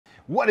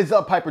What is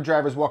up,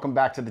 Hyperdrivers? Welcome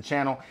back to the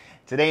channel.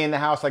 Today in the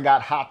house, I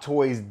got Hot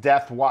Toys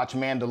Death Watch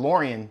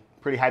Mandalorian.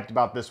 Pretty hyped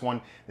about this one.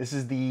 This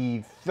is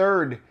the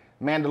third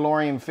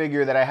Mandalorian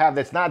figure that I have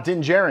that's not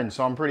Din Djarin,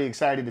 so I'm pretty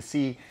excited to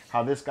see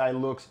how this guy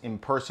looks in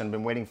person.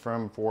 Been waiting for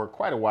him for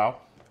quite a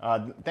while.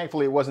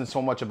 Thankfully, it wasn't so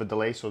much of a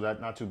delay, so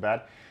that's not too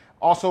bad.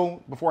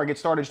 Also, before I get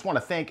started, I just want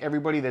to thank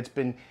everybody that's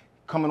been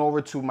coming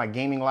over to my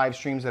gaming live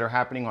streams that are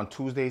happening on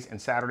Tuesdays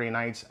and Saturday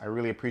nights. I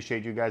really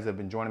appreciate you guys that have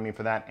been joining me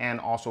for that,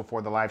 and also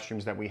for the live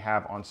streams that we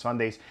have on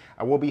Sundays.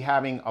 I will be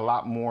having a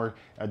lot more,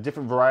 a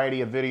different variety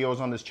of videos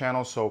on this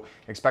channel, so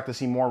expect to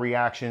see more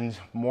reactions,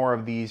 more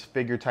of these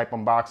figure type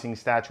unboxings,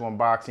 statue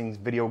unboxings,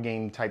 video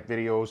game type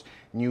videos,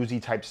 newsy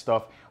type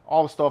stuff,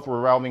 all the stuff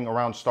revolving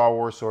around Star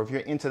Wars. So if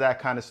you're into that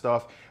kind of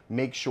stuff,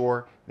 make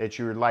sure that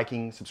you're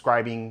liking,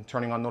 subscribing,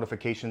 turning on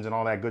notifications and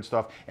all that good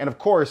stuff. And of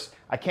course,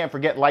 I can't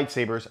forget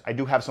lightsabers. I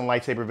do have some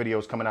lightsaber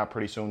videos coming out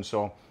pretty soon,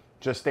 so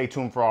just stay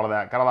tuned for all of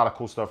that. Got a lot of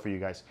cool stuff for you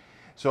guys.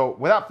 So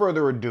without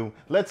further ado,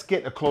 let's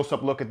get a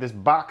close-up look at this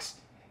box,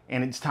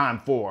 and it's time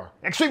for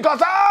Extreme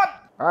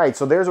Close-Up! All right,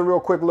 so there's a real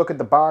quick look at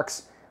the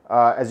box.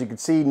 As you can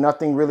see,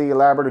 nothing really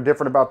elaborate or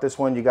different about this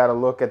one. You got to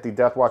look at the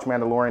Death Watch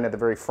Mandalorian at the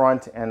very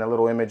front and a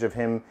little image of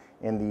him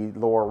in the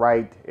lower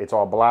right. It's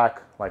all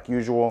black, like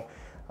usual.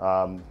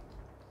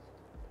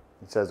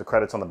 It says the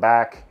credits on the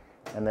back,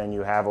 and then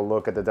you have a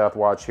look at the Death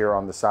Watch here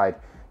on the side.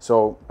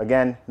 So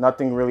again,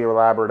 nothing really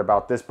elaborate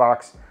about this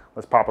box.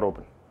 Let's pop it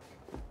open.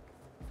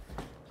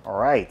 All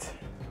right,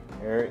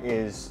 there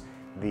is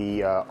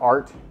the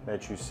art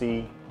that you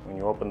see when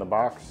you open the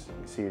box.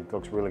 You see it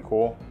looks really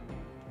cool.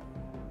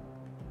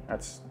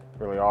 That's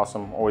really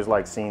awesome. Always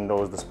like seeing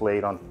those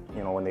displayed on,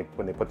 you know, when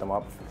they put them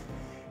up.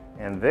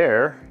 And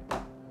there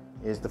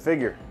is the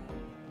figure.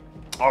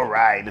 All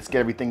right, let's get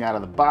everything out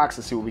of the box.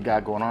 Let's see what we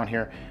got going on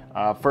here.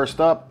 First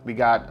up, we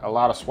got a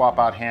lot of swap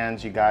out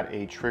hands. You got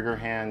a trigger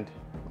hand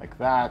like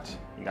that.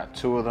 You got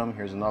two of them.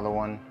 Here's another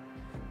one.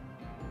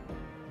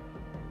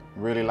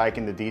 Really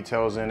liking the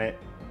details in it.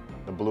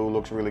 The blue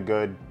looks really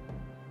good.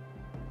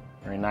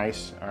 Very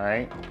nice. All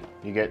right.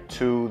 You get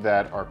two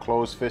that are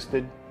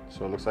closed-fisted.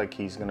 So it looks like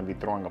he's going to be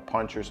throwing a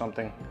punch or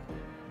something.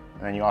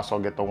 And then you also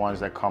get the ones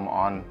that come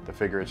on the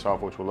figure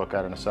itself, which we'll look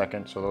at in a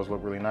second. So those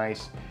look really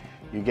nice.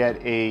 You get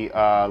a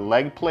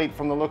leg plate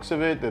from the looks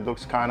of it that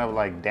looks kind of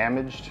like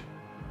damaged.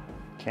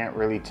 Can't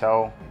really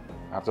tell.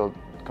 I have to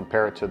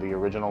compare it to the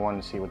original one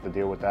and see what the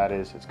deal with that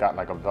is. It's got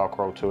like a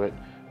Velcro to it,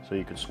 so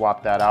you could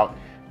swap that out.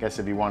 I guess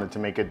if you wanted to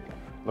make it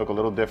look a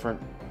little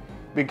different.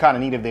 It'd be kind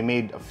of neat if they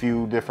made a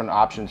few different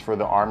options for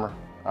the armor.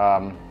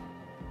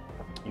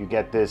 You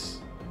get this,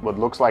 what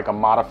looks like a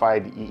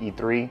modified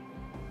EE3.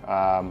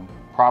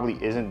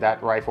 Probably isn't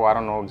that rifle. I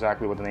don't know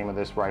exactly what the name of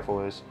this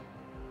rifle is,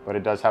 but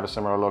it does have a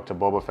similar look to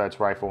Boba Fett's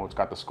rifle. It's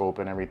got the scope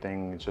and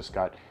everything. It's just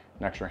got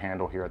an extra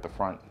handle here at the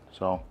front.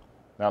 So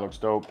that looks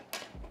dope.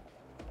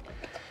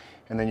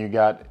 And then you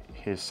got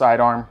his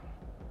sidearm,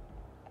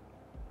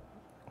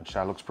 which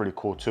that looks pretty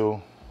cool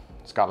too.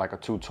 It's got like a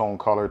two-tone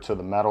color to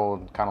the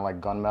metal, kind of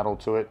like gunmetal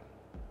to it,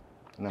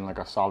 and then like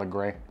a solid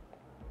gray.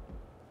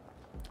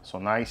 So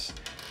nice.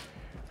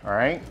 All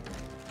right,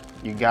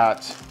 you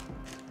got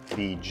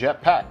the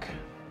jetpack,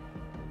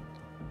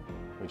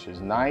 which is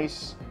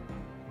nice.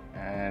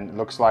 And it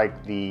looks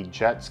like the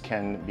jets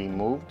can be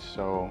moved,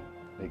 so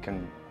they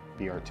can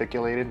be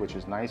articulated, which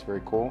is nice,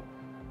 very cool.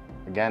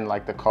 Again,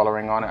 like the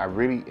coloring on it. I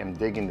really am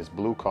digging this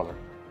blue color.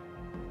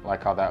 I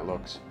like how that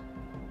looks.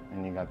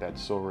 And you got that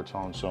silver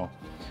tone, so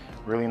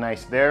really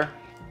nice there.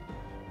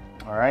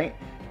 All right,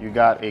 you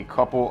got a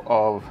couple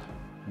of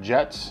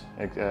jets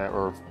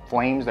or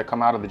flames that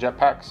come out of the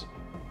jetpacks.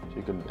 So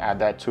you can add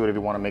that to it if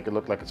you want to make it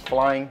look like it's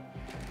flying.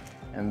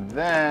 And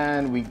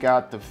then we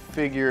got the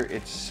figure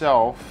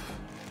itself.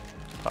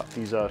 Pop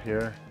these out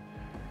here.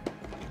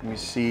 Let me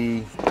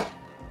see.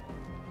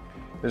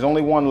 There's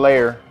only one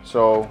layer,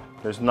 so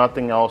there's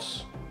nothing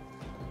else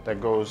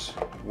that goes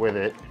with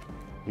it.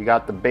 You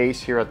got the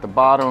base here at the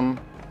bottom.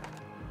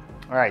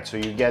 All right, so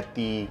you get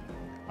the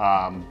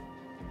arm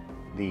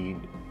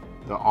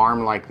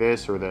like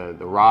this, or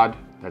the rod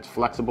that's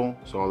flexible,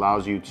 so it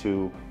allows you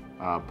to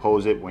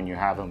pose it when you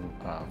have them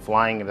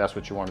flying, if that's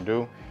what you want to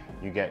do.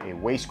 You get a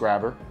waist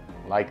grabber,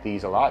 like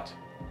these a lot,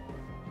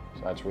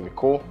 so that's really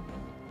cool.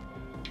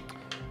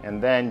 And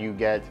then you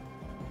get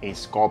a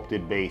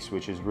sculpted base,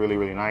 which is really,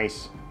 really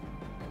nice.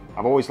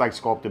 I've always liked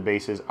sculpted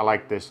bases. I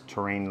like this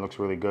terrain, it looks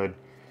really good.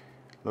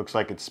 Looks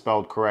like it's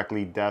spelled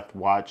correctly, Death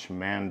Watch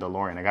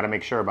Mandalorian. I gotta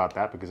make sure about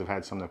that because I've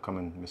had some that come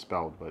in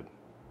misspelled, but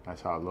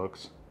that's how it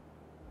looks.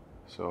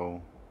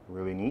 So,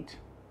 really neat.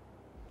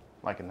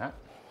 Liking that.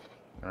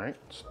 All right,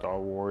 Star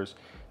Wars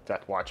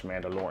Death Watch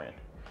Mandalorian.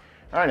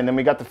 All right, and then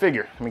we got the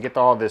figure. Let me get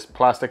all this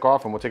plastic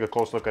off and we'll take a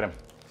close look at him.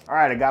 All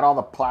right, I got all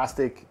the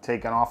plastic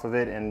taken off of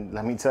it, and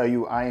let me tell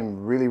you, I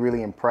am really,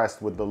 really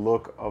impressed with the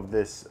look of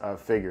this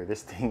figure.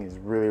 This thing is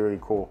really, really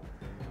cool.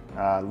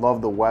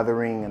 Love the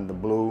weathering and the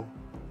blue.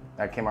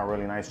 That came out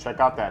really nice. Check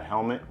out that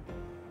helmet.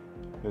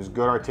 There's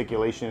good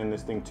articulation in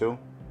this thing too.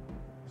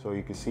 So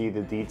you can see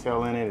the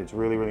detail in it. It's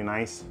really, really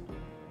nice.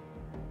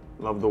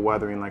 Love the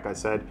weathering, like I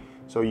said.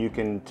 So you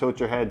can tilt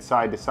your head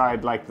side to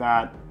side like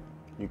that.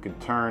 You could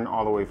turn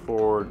all the way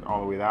forward,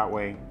 all the way that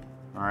way,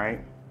 all right?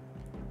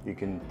 You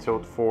can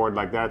tilt forward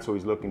like that so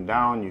he's looking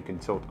down. You can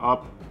tilt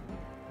up.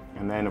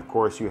 And then of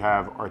course you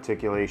have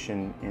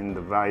articulation in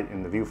the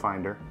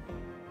viewfinder.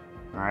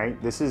 All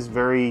right, this is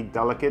very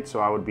delicate,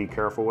 so I would be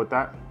careful with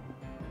that.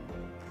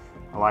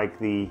 I like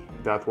the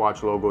Death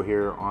Watch logo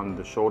here on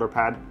the shoulder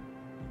pad.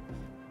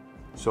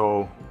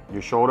 So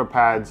your shoulder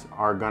pads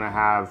are gonna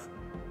have,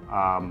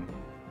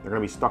 they're gonna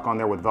be stuck on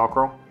there with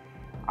Velcro.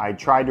 I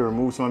tried to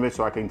remove some of it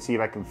so I can see if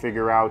I can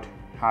figure out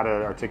how to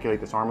articulate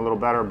this arm a little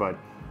better, but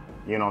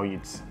you know,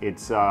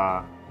 it's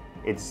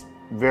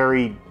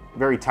very,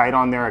 very tight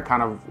on there. It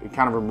kind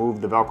of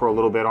removed the Velcro a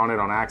little bit on it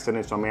on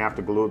accident, so I may have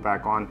to glue it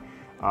back on.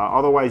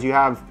 Otherwise, you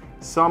have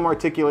some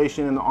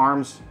articulation in the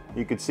arms,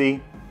 you could see,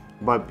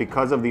 but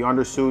because of the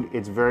undersuit,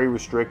 it's very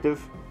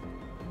restrictive.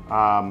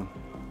 You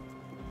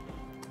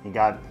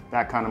got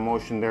that kind of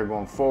motion there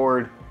going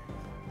forward,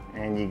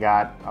 and you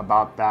got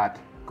about that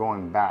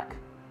going back,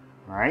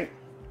 all right?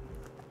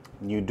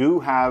 You do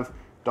have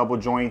double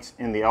joints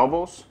in the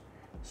elbows,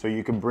 so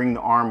you can bring the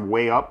arm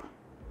way up,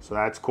 so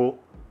that's cool.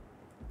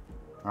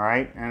 All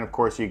right, and of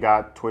course you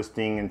got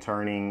twisting and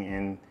turning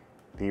in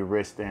the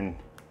wrist and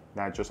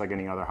that, just like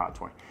any other hot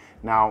toy.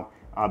 Now,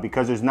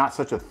 because there's not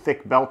such a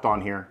thick belt on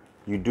here,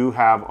 you do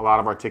have a lot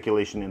of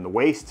articulation in the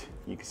waist.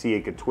 You can see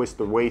it could twist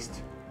the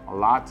waist a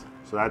lot,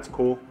 so that's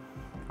cool.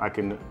 I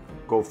can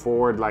go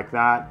forward like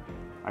that.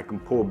 I can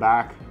pull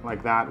back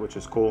like that, which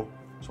is cool.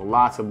 So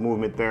lots of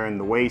movement there in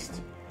the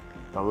waist.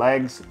 The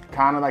legs,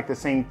 kind of like the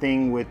same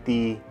thing with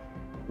the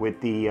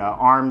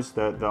arms.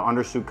 The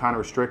undersuit kind of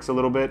restricts a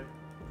little bit.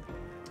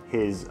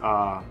 His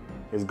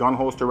gun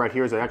holster right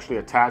here is actually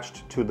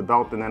attached to the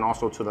belt and then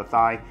also to the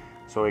thigh.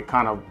 So it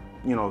kind of,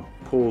 you know,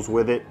 pulls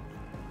with it.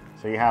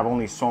 So you have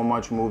only so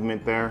much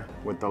movement there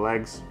with the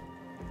legs.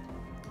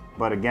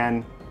 But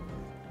again,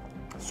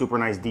 super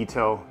nice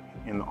detail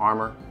in the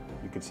armor.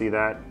 You can see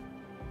that.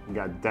 You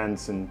got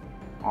dents and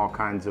all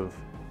kinds of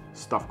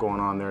stuff going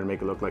on there to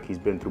make it look like he's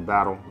been through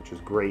battle, which is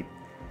great.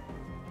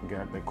 You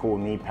got the cool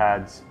knee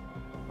pads.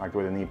 I like the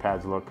way the knee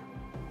pads look.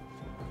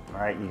 All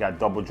right, you got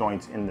double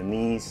joints in the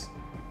knees.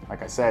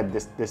 Like I said,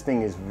 this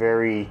thing is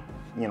very,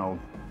 you know,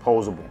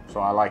 posable. So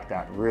I like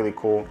that, really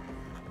cool.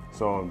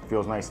 So it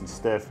feels nice and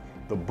stiff.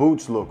 The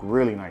boots look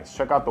really nice.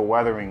 Check out the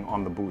weathering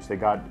on the boots. They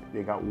got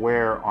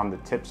wear on the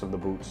tips of the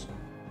boots.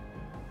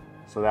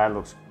 So that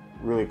looks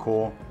really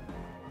cool.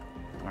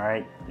 All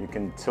right, you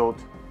can tilt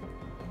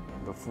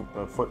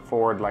the foot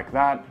forward like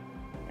that,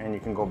 and you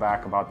can go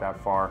back about that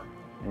far,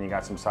 and you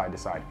got some side to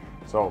side.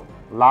 So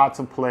lots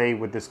of play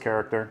with this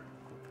character.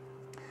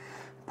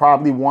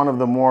 Probably one of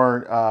the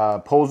more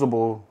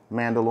posable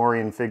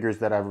Mandalorian figures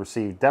that I've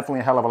received.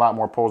 Definitely a hell of a lot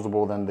more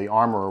posable than the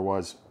Armorer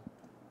was,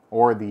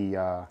 or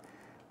the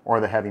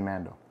Heavy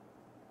Mando.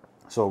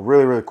 So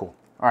really, really cool.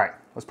 All right,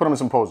 let's put him in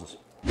some poses.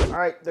 All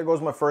right, there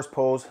goes my first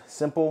pose.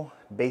 Simple,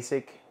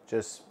 basic,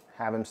 just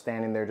have him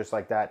standing there just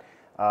like that.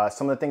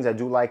 Some of the things I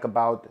do like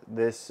about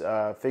this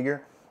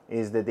figure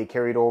is that they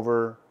carried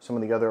over some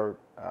of the other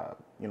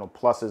you know,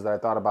 pluses that I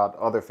thought about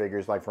other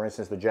figures. Like for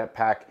instance, the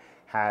jetpack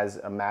has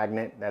a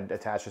magnet that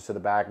attaches to the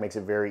back, makes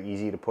it very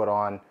easy to put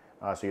on,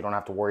 so you don't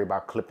have to worry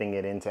about clipping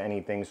it into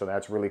anything. So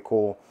that's really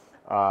cool.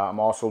 I'm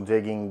also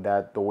digging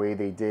that the way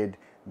they did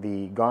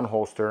the gun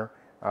holster,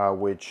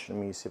 which, let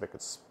me see if I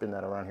could spin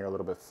that around here a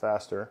little bit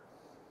faster.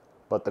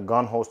 But the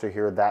gun holster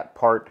here, that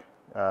part,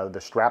 the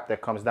strap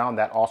that comes down,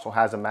 that also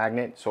has a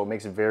magnet, so it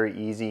makes it very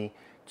easy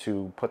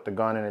to put the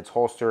gun in its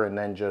holster and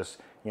then just,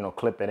 you know,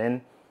 clip it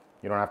in.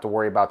 You don't have to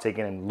worry about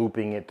taking and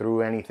looping it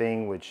through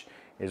anything, which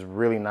is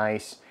really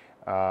nice.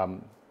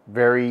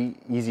 Very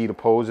easy to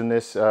pose in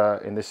this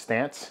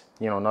stance.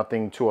 You know,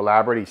 nothing too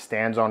elaborate. He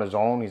stands on his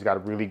own. He's got a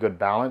really good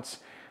balance.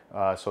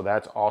 So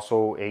that's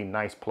also a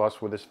nice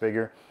plus with this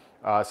figure.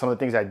 Some of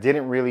the things I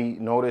didn't really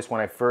notice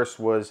when I first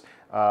was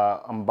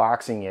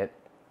unboxing it,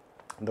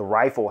 the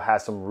rifle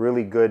has some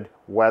really good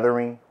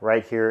weathering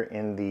right here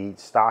in the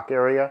stock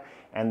area.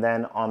 And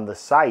then on the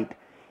sight,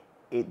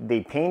 they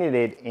painted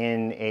it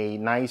in a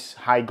nice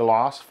high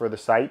gloss for the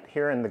sight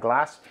here in the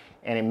glass,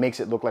 and it makes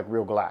it look like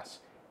real glass.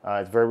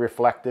 It's very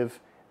reflective,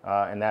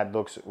 and that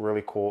looks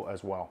really cool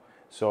as well.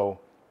 So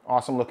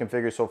awesome looking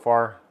figure so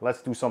far.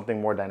 Let's do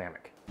something more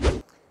dynamic.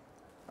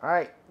 All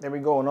right, there we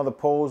go, another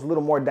pose, a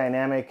little more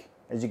dynamic.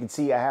 As you can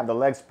see, I have the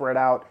legs spread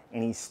out,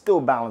 and he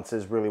still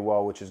balances really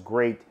well, which is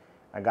great.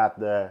 I got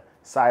the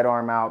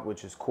sidearm out,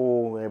 which is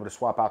cool. We're able to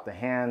swap out the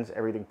hands.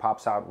 Everything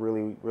pops out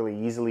really, really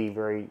easily.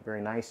 Very,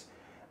 very nice.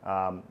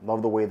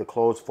 Love the way the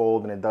clothes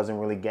fold, and it doesn't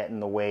really get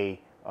in the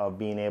way of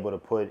being able to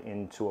put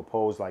into a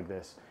pose like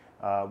this.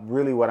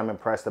 Really what I'm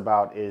impressed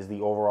about is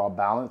the overall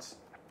balance.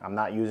 I'm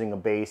not using a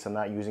base. I'm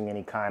not using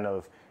any kind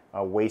of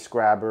waist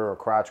grabber or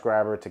crotch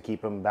grabber to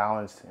keep him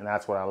balanced, and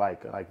that's what I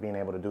like. I like being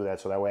able to do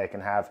that, so that way I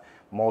can have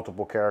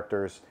multiple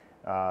characters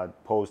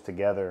posed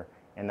together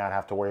and not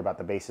have to worry about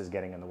the bases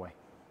getting in the way.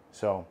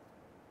 So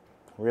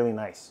really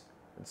nice.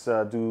 Let's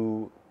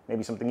do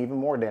maybe something even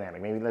more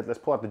dynamic. Maybe let's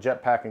pull out the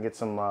jetpack and get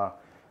some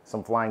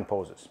flying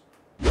poses.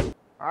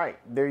 All right,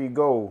 there you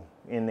go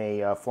in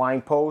a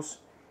flying pose.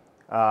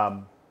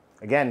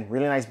 Again,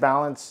 really nice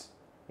balance.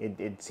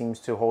 It seems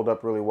to hold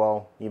up really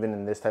well, even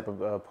in this type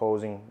of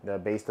posing. The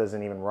base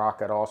doesn't even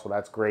rock at all, so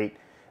that's great.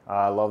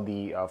 I love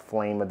the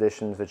flame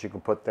additions that you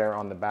can put there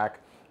on the back.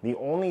 The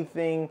only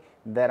thing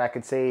that I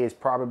could say is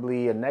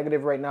probably a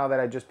negative right now that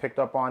I just picked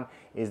up on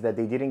is that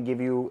they didn't give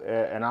you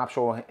an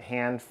optional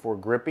hand for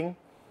gripping.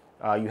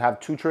 You have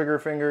 2 trigger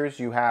fingers,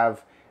 you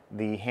have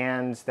the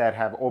hands that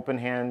have open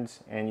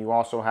hands, and you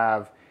also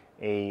have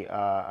a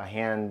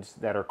hands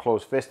that are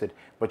closed-fisted,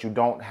 but you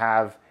don't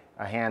have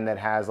a hand that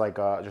has like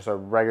just a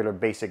regular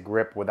basic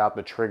grip without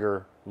the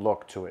trigger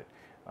look to it.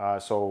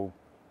 So,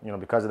 you know,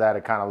 because of that,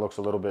 it kind of looks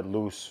a little bit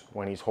loose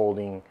when he's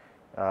holding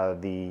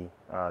the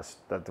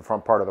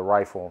front part of the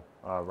rifle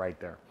right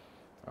there.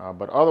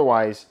 But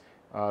otherwise,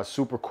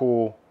 super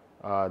cool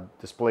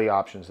display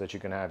options that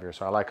you can have here.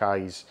 So I like how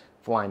he's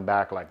flying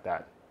back like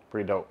that.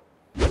 Pretty dope.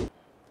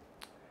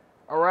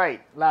 All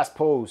right, last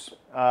pose.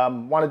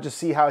 Wanted to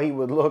see how he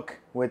would look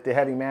with the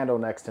heavy Mando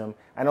next to him.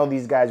 I know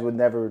these guys would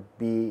never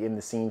be in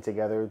the scene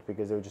together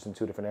because they were just in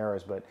 2 different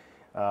eras, but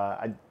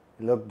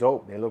they look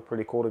dope. They look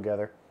pretty cool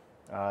together.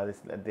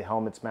 The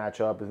helmets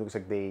match up. It looks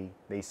like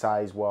they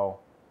size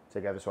well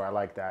together, so I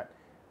like that.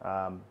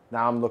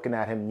 Now I'm looking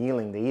at him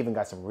kneeling. They even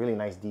got some really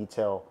nice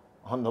detail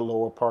on the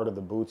lower part of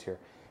the boots here.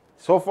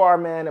 So far,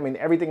 man, I mean,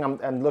 everything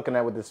I'm looking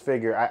at with this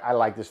figure, I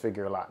like this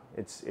figure a lot.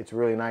 It's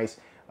really nice.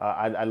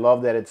 I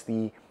love that it's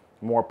the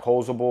more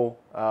posable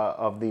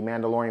of the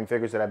Mandalorian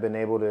figures that I've been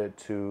able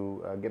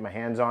to get my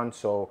hands on.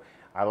 So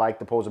I like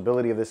the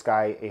posability of this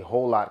guy a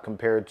whole lot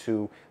compared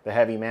to the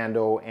heavy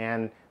Mando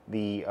and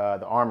the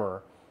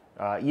Armorer.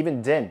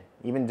 Even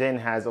Din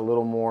has a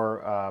little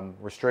more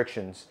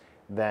restrictions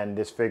than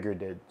this figure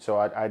did. So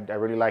I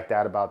really like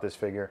that about this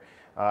figure.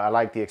 I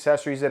like the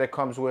accessories that it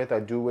comes with.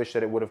 I do wish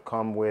that it would have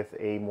come with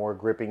a more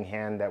gripping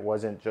hand that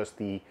wasn't just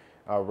the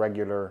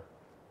regular,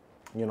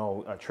 you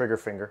know, trigger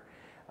finger.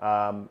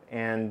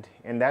 And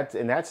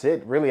that's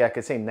it. Really, I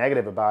could say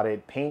negative about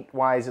it.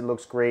 Paint-wise, it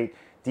looks great.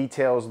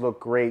 Details look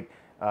great.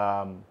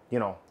 You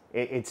know,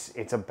 it's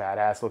a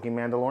badass looking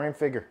Mandalorian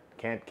figure.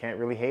 Can't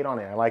really hate on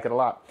it. I like it a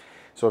lot.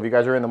 So if you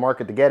guys are in the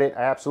market to get it,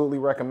 I absolutely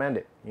recommend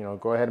it. You know,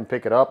 go ahead and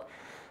pick it up.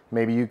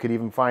 Maybe you could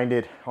even find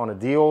it on a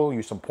deal,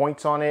 use some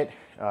points on it.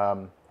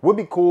 Would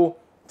be cool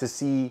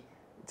to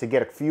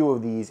get a few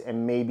of these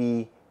and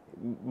maybe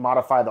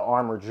modify the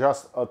armor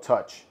just a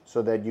touch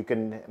so that you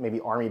can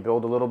maybe army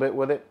build a little bit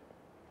with it.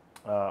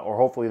 Or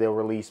hopefully they'll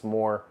release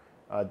more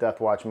Death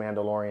Watch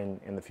Mandalorian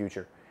in the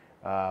future.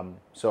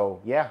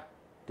 So yeah,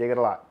 dig it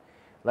a lot.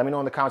 Let me know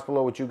in the comments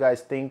below what you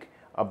guys think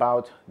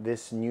about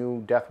this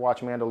new Death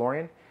Watch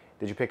Mandalorian.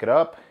 Did you pick it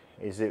up?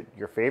 Is it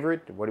your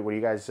favorite? What are you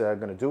guys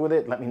going to do with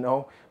it? Let me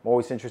know. I'm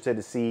always interested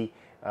to see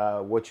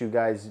what you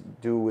guys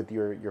do with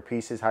your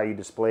pieces, how you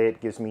display it.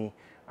 Gives me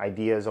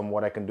ideas on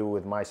what I can do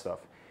with my stuff.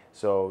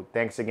 So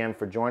thanks again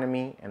for joining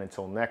me, and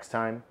until next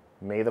time,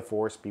 may the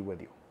Force be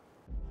with you.